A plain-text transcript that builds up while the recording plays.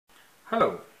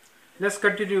Hello, let's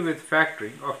continue with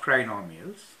factoring of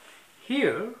trinomials.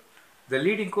 Here, the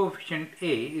leading coefficient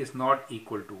a is not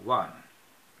equal to 1,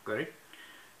 correct?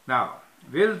 Now,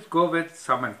 we'll go with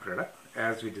sum and product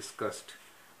as we discussed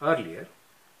earlier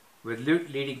with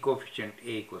leading coefficient a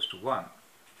equals to 1.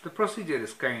 The procedure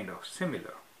is kind of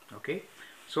similar, okay?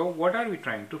 So, what are we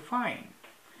trying to find?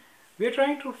 We are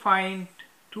trying to find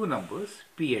two numbers,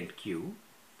 p and q,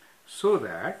 so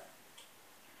that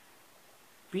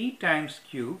p times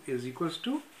q is equals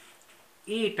to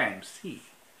a times c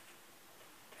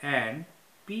and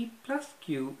p plus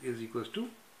q is equals to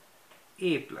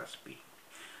a plus p.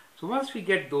 So once we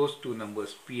get those two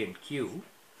numbers p and q,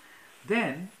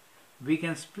 then we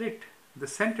can split the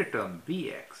center term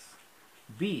bx,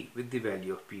 b with the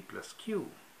value of p plus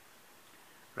q,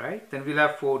 right? Then we'll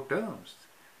have four terms.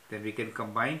 Then we can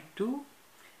combine two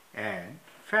and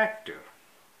factor.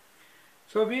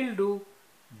 So we'll do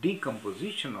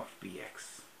decomposition of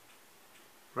px,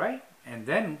 right? And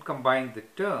then combine the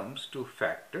terms to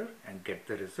factor and get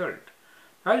the result.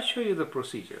 I'll show you the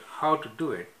procedure, how to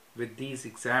do it with these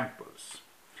examples.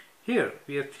 Here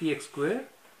we have 3x squared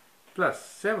plus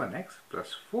 7x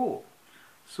plus 4.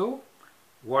 So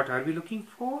what are we looking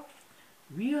for?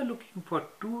 We are looking for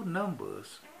two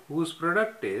numbers whose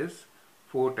product is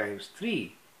 4 times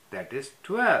 3, that is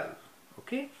 12.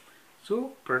 Okay,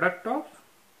 so product of,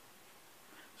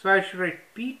 so I should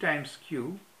write p times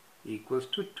q equals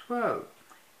to 12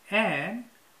 and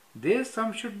their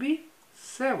sum should be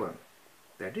 7,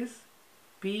 that is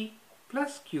p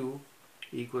plus q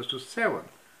equals to 7.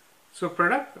 So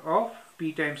product of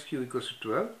p times q equals to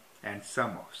 12 and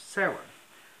sum of 7.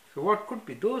 So what could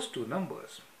be those two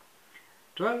numbers?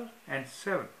 12 and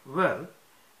 7. Well,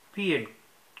 p and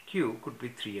q could be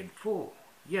 3 and 4.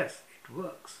 Yes, it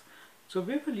works. So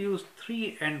we will use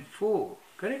 3 and 4,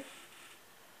 correct?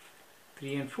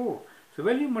 3 and 4. So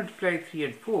when you multiply 3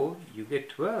 and 4, you get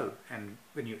 12, and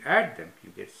when you add them,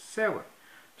 you get 7.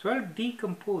 So I'll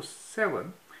decompose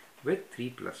 7 with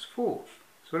 3 plus 4.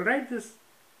 So I'll write this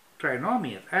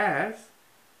trinomial as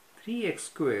 3x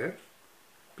squared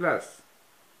plus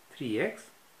 3x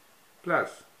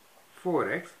plus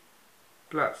 4x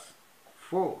plus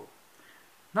 4.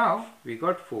 Now we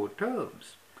got 4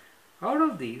 terms. Out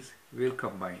of these, we'll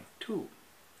combine 2.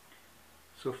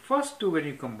 So first two, when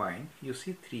you combine, you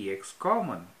see 3x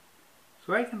common.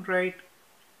 So I can write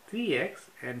 3x,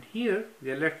 and here we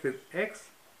are left with x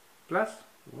plus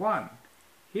 1.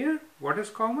 Here what is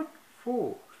common?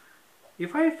 4.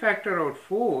 If I factor out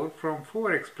 4 from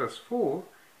 4x plus 4,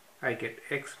 I get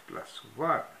x plus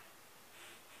 1.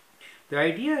 The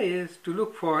idea is to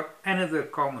look for another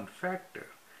common factor,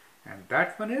 and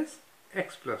that one is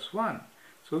x plus 1.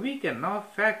 So we can now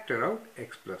factor out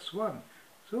x plus 1.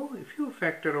 So if you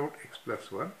factor out x plus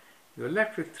 1, you are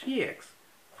left with 3x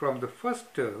from the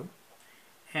first term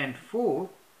and 4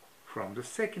 from the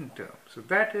second term. So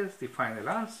that is the final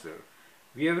answer.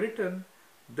 We have written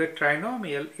the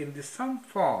trinomial in the sum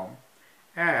form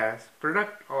as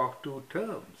product of two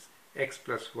terms, x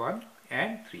plus 1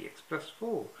 and 3x plus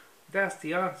 4. That's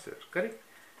the answer, correct?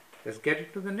 Let's get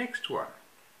into the next one.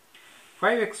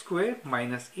 5x squared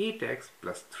minus 8x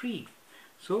plus 3.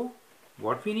 So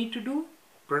what we need to do?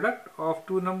 Product of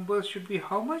two numbers should be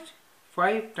how much?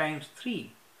 5 times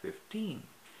 3, 15.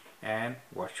 And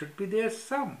what should be their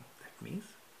sum? That means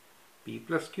p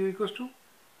plus q equals to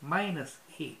minus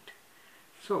 8.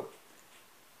 So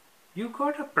you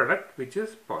got a product which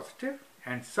is positive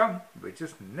and sum which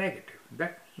is negative.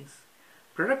 That means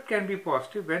product can be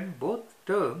positive when both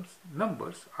terms,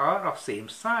 numbers, are of same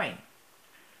sign.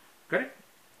 Correct?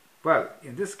 Well,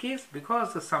 in this case,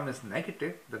 because the sum is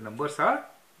negative, the numbers are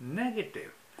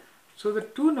negative. So the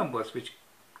two numbers which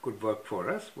could work for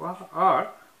us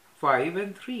are 5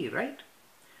 and 3, right?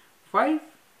 5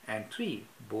 and 3,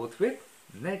 both with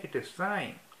negative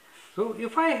sign. So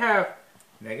if I have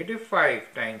negative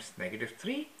 5 times negative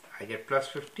 3, I get plus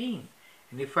 15.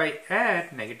 And if I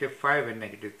add negative 5 and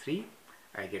negative 3,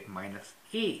 I get minus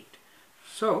 8.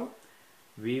 So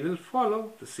we will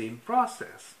follow the same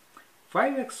process.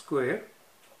 5x squared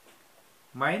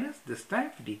minus, this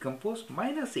time decompose,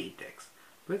 minus 8x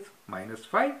with minus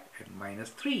 5 and minus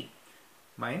 3.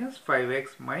 Minus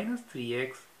 5x minus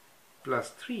 3x plus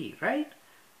 3, right?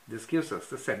 This gives us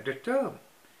the center term.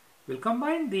 We'll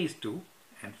combine these two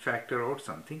and factor out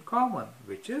something common,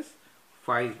 which is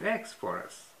 5x for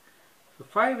us. So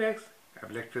 5x,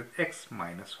 I'm left with x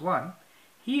minus 1.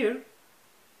 Here,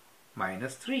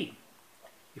 minus 3.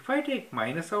 If I take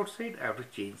minus outside, I have to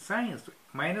change signs.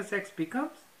 Minus x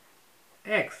becomes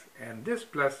x, and this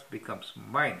plus becomes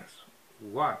minus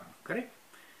 1, correct?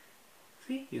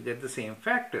 3, you get the same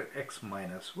factor, x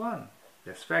minus 1.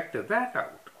 Let's factor that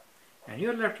out. And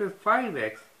you're left with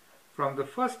 5x from the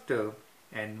first term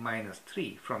and minus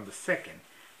 3 from the second.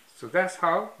 So that's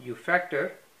how you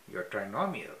factor your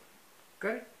trinomial.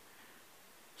 Correct?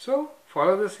 So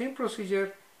follow the same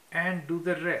procedure and do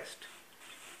the rest.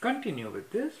 Continue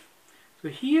with this. So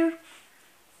here,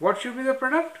 what should be the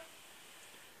product?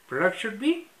 Product should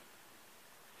be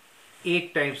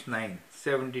 8 times 9,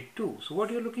 72. So what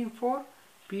you're looking for?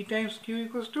 P times Q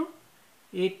equals to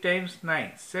 8 times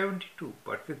 9, 72,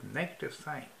 but with negative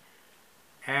sign.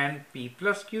 And P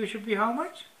plus Q should be how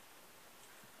much?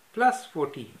 Plus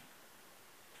 14.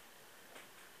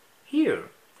 Here,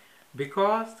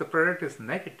 because the product is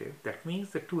negative, that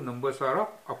means the two numbers are of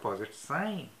opposite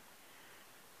sign.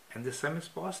 And the sum is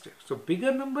positive. So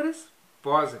bigger number is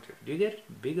positive. Do you get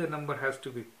it? Bigger number has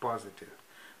to be positive.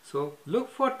 So look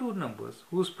for two numbers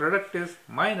whose product is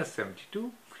minus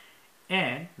 72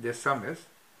 and their sum is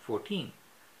 14.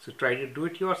 So try to do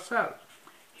it yourself.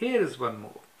 Here is one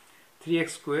more.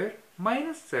 3x squared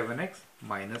minus 7x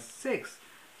minus 6.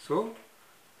 So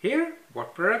here,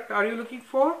 what product are you looking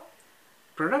for?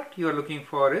 Product you are looking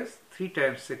for is 3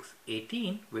 times 6,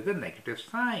 18 with a negative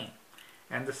sign.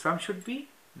 And the sum should be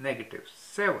negative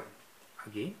 7.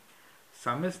 Again,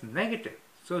 sum is negative.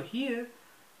 So here,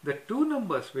 the two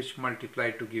numbers which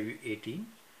multiply to give you 18,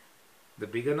 the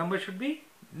bigger number should be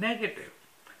negative.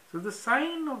 So the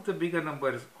sign of the bigger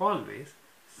number is always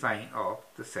sign of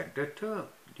the center term.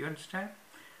 Do you understand?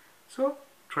 So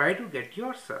try to get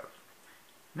yourself.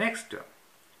 Next term,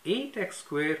 8x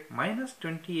squared minus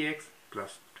 20x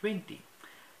plus 20.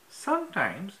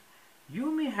 Sometimes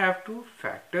you may have to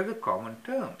factor the common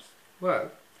terms.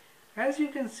 Well, as you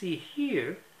can see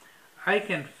here, I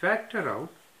can factor out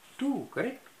 2,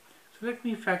 correct? So let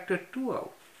me factor 2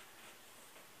 out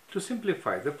to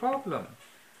simplify the problem.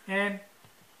 And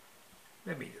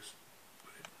let me just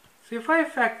put it. So if I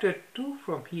factor 2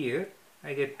 from here,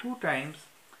 I get 2 times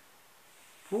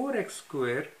 4x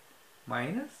squared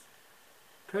minus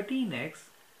 13x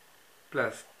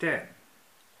plus 10.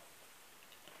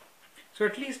 So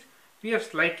at least we have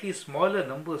slightly smaller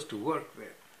numbers to work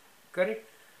with. Correct?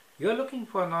 You are looking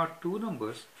for now two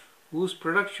numbers whose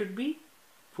product should be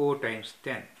 4 times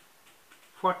 10,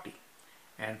 40.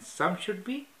 And sum should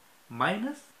be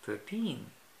minus 13.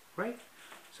 Right?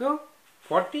 So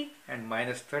 40 and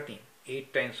minus 13.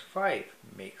 8 times 5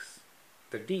 makes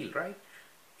the deal, right?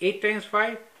 8 times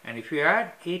 5, and if you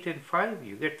add 8 and 5,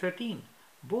 you get 13.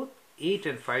 Both 8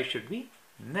 and 5 should be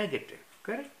negative,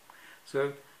 correct?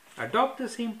 So adopt the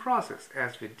same process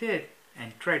as we did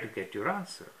and try to get your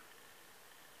answer.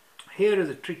 Here is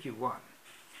a tricky one.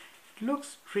 It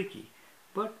looks tricky,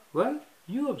 but well,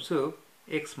 you observe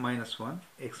x minus 1,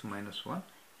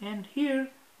 and here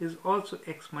is also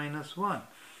x minus 1.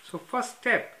 So first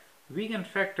step, we can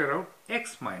factor out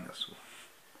x minus 1.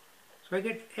 So I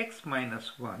get x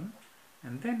minus 1,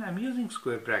 and then I'm using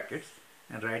square brackets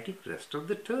and writing rest of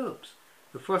the terms.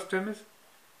 The first term is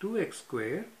 2x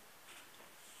squared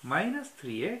minus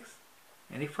 3x,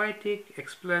 and if I take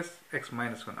x plus x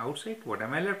minus 1 outside, what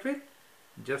am I left with?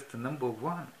 Just the number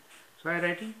 1. So I'm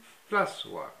writing plus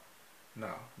 1.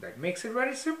 Now that makes it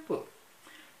very simple.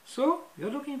 So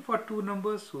you're looking for two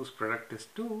numbers whose product is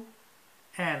 2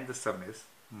 and the sum is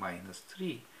minus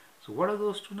 3. So what are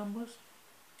those two numbers?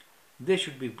 They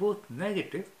should be both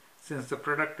negative since the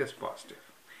product is positive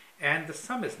and the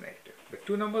sum is negative. The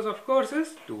two numbers of course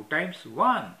is 2 times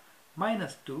 1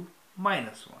 minus 2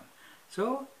 minus 1.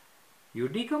 So you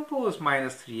decompose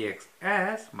minus 3x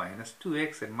as minus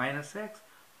 2x and minus x.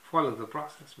 Follow the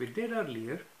process we did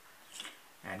earlier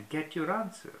and get your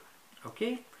answer.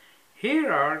 Okay,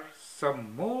 here are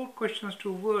some more questions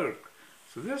to work.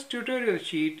 So this tutorial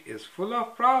sheet is full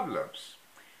of problems,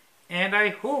 and I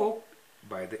hope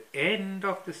by the end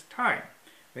of this time,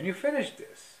 when you finish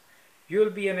this, you will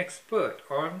be an expert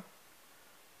on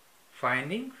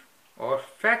finding or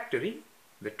factoring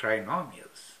the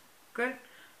trinomials. Okay?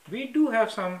 We do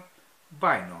have some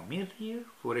binomial here,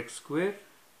 4x squared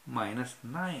minus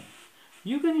 9.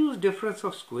 You can use difference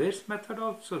of squares method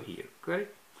also here,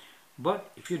 correct?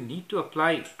 But if you need to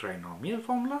apply trinomial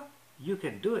formula, you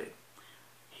can do it.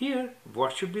 Here,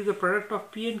 what should be the product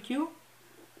of P and Q?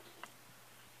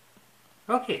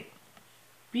 Okay,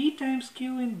 P times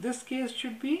Q in this case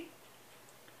should be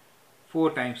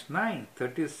 4 times 9,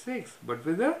 36, but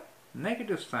with a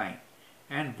negative sign.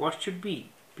 And what should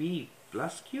be P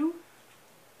plus Q?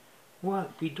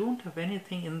 Well, we don't have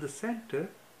anything in the center.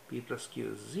 P plus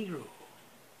Q is 0,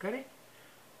 correct?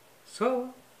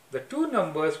 So, the two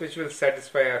numbers which will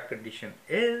satisfy our condition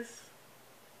is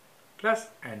plus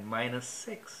and minus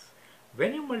 6.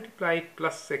 when you multiply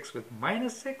plus 6 with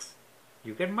minus 6,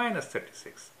 you get minus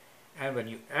 36. And when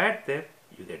you add them,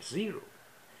 you get 0.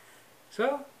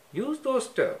 So use those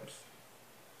terms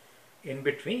in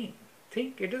between.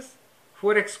 Think it is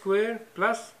 4x squared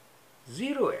plus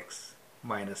 0x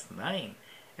minus 9.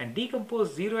 And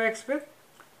decompose 0x with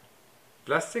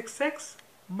plus 6x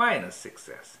minus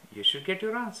 6s. You should get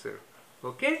your answer.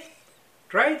 Okay?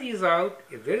 Try these out.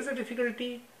 If there is a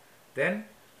difficulty, then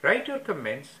write your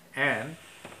comments and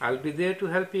I'll be there to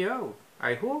help you out.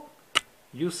 I hope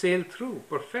you sail through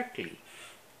perfectly.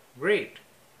 Great.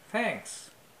 Thanks.